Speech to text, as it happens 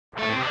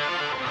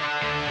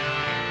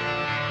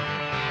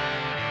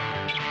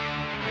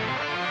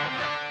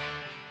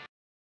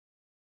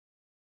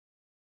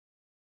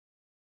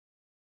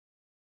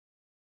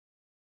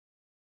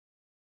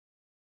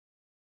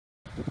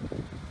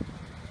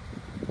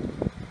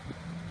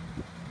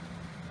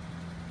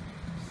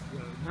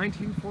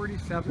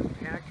1947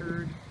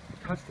 Packard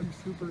Custom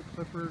Super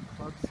Clipper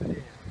Club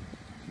Sedan.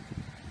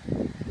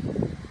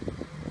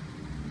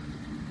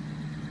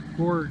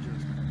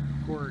 Gorgeous,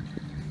 gorgeous.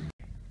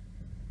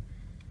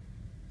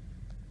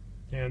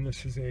 And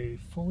this is a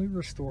fully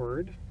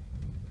restored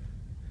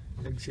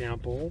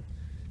example.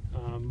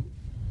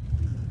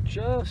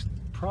 Just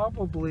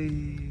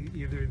probably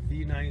either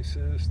the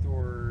nicest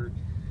or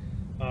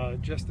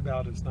just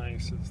about as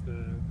nice as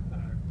the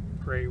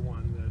gray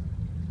one that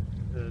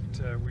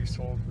we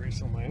sold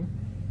recently.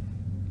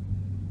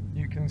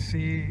 You can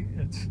see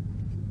it's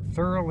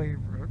thoroughly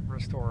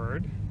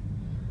restored.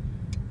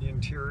 The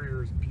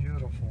interior is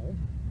beautiful.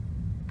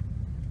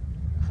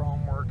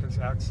 Chrome work is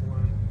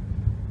excellent.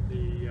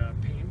 The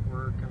paint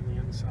work on the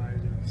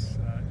inside is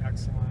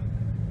excellent.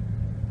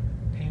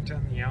 Paint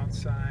on the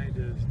outside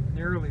is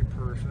nearly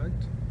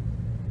perfect.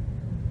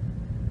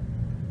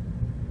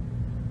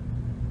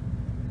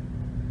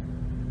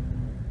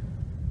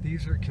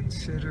 These are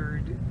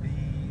considered the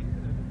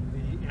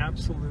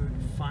absolute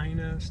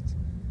finest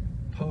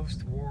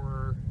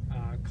post-war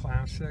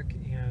classic,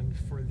 and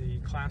for the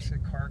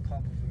Classic Car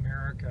Club of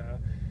America,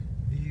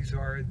 these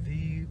are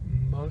the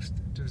most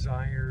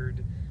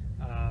desired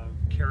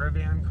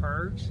caravan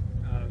cars.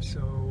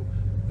 So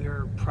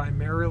they're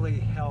primarily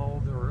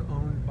held or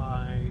owned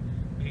by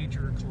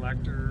major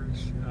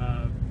collectors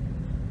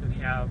that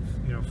have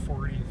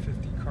 40,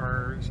 50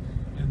 cars,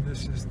 and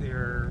this is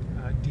their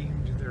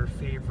deemed their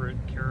favorite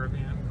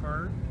caravan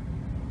car.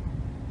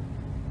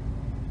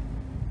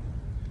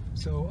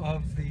 So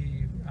of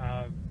the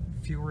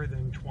fewer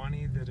than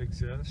 20 that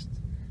exist,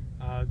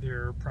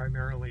 they're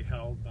primarily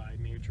held by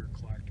major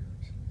collectors.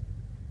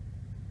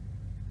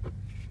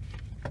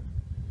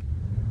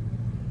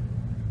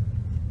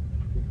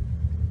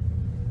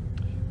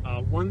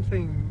 One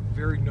thing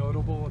very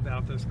notable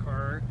about this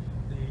car,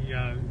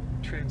 the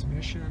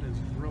transmission is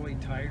really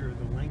tight, or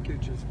the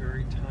linkage is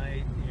very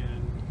tight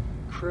and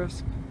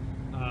crisp,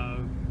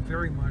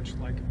 very much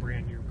like a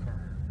brand new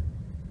car.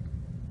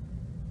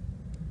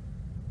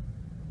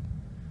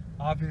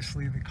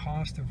 Obviously, the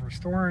cost of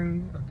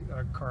restoring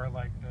a car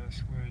like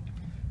this would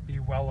be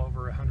well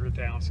over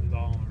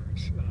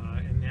 $100,000,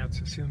 and that's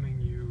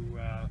assuming you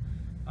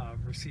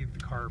receive the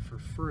car for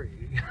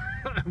free,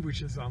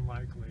 which is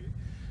unlikely.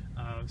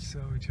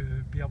 So to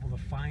be able to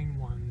find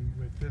one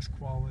with this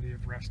quality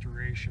of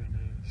restoration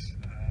is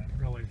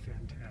really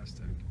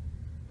fantastic.